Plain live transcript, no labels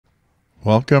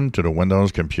Welcome to the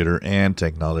Windows Computer and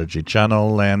Technology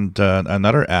channel, and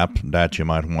another app that you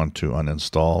might want to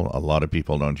uninstall. A lot of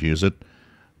people don't use it.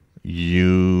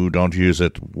 You don't use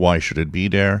it, why should it be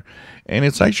there? And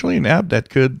it's actually an app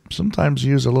that could sometimes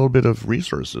use a little bit of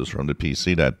resources from the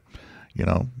PC that,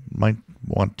 might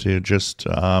want to just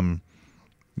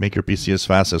make your PC as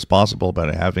fast as possible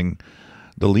by having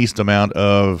the least amount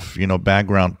of,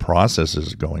 background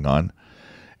processes going on.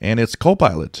 And it's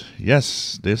Copilot.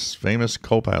 Yes, this famous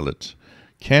Copilot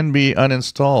can be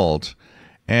uninstalled.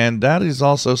 And that is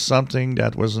also something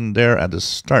that wasn't there at the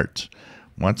start.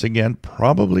 Once again,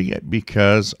 probably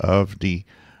because of the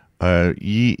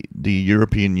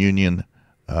European Union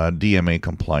DMA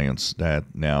compliance that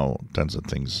now tons of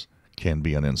things can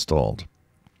be uninstalled.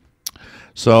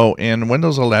 So in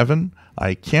Windows 11,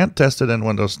 I can't test it in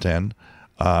Windows 10,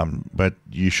 but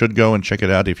you should go and check it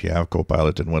out if you have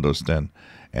Copilot in Windows 10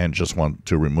 and just want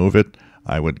to remove it.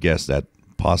 I would guess that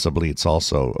possibly it's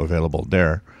also available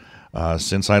there.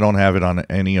 Since I don't have it on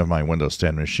any of my Windows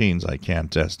 10 machines, I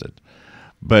can't test it.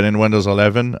 But in Windows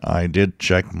 11, I did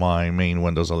check my main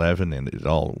Windows 11 and it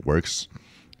all works.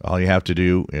 All you have to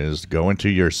do is go into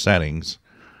your settings,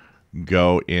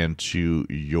 go into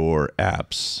your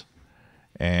apps,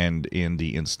 and in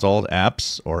the installed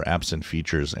apps or apps and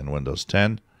features in Windows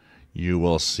 10, you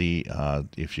will see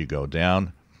if you go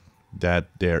down that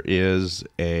there is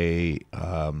a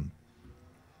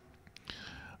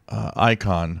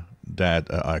icon that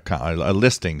a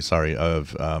listing,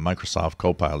 of Microsoft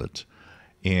Copilot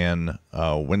in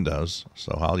Windows.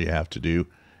 So all you have to do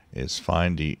is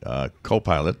find the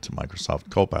Copilot, Microsoft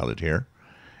Copilot here,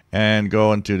 and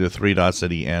go into the three dots at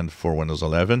the end for Windows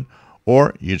 11,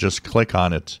 or you just click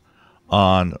on it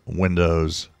on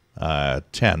Windows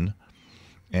 10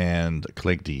 and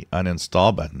click the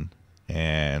uninstall button,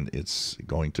 and it's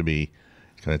going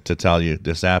to tell you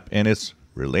this app and its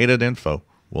related info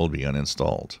will be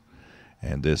uninstalled.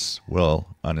 And this will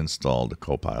uninstall the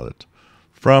Copilot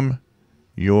from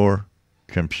your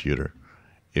computer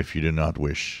if you do not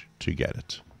wish to get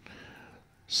it.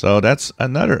 So that's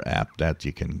another app that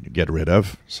you can get rid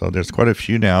of. So there's quite a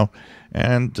few now.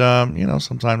 And,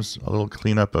 sometimes a little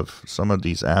cleanup of some of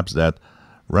these apps that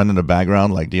run in the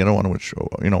background, like the other one, which,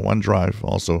 OneDrive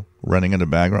also running in the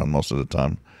background most of the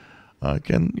time,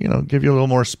 can, give you a little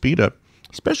more speed up,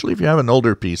 especially if you have an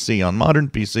older PC. On modern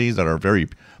PCs that are very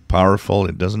powerful,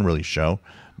 it doesn't really show.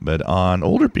 But on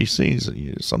older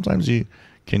PCs, sometimes you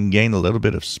can gain a little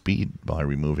bit of speed by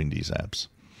removing these apps.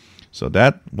 So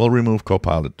that will remove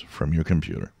Copilot from your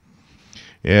computer.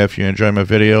 If you enjoy my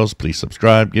videos, please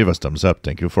subscribe, give us thumbs up.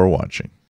 Thank you for watching.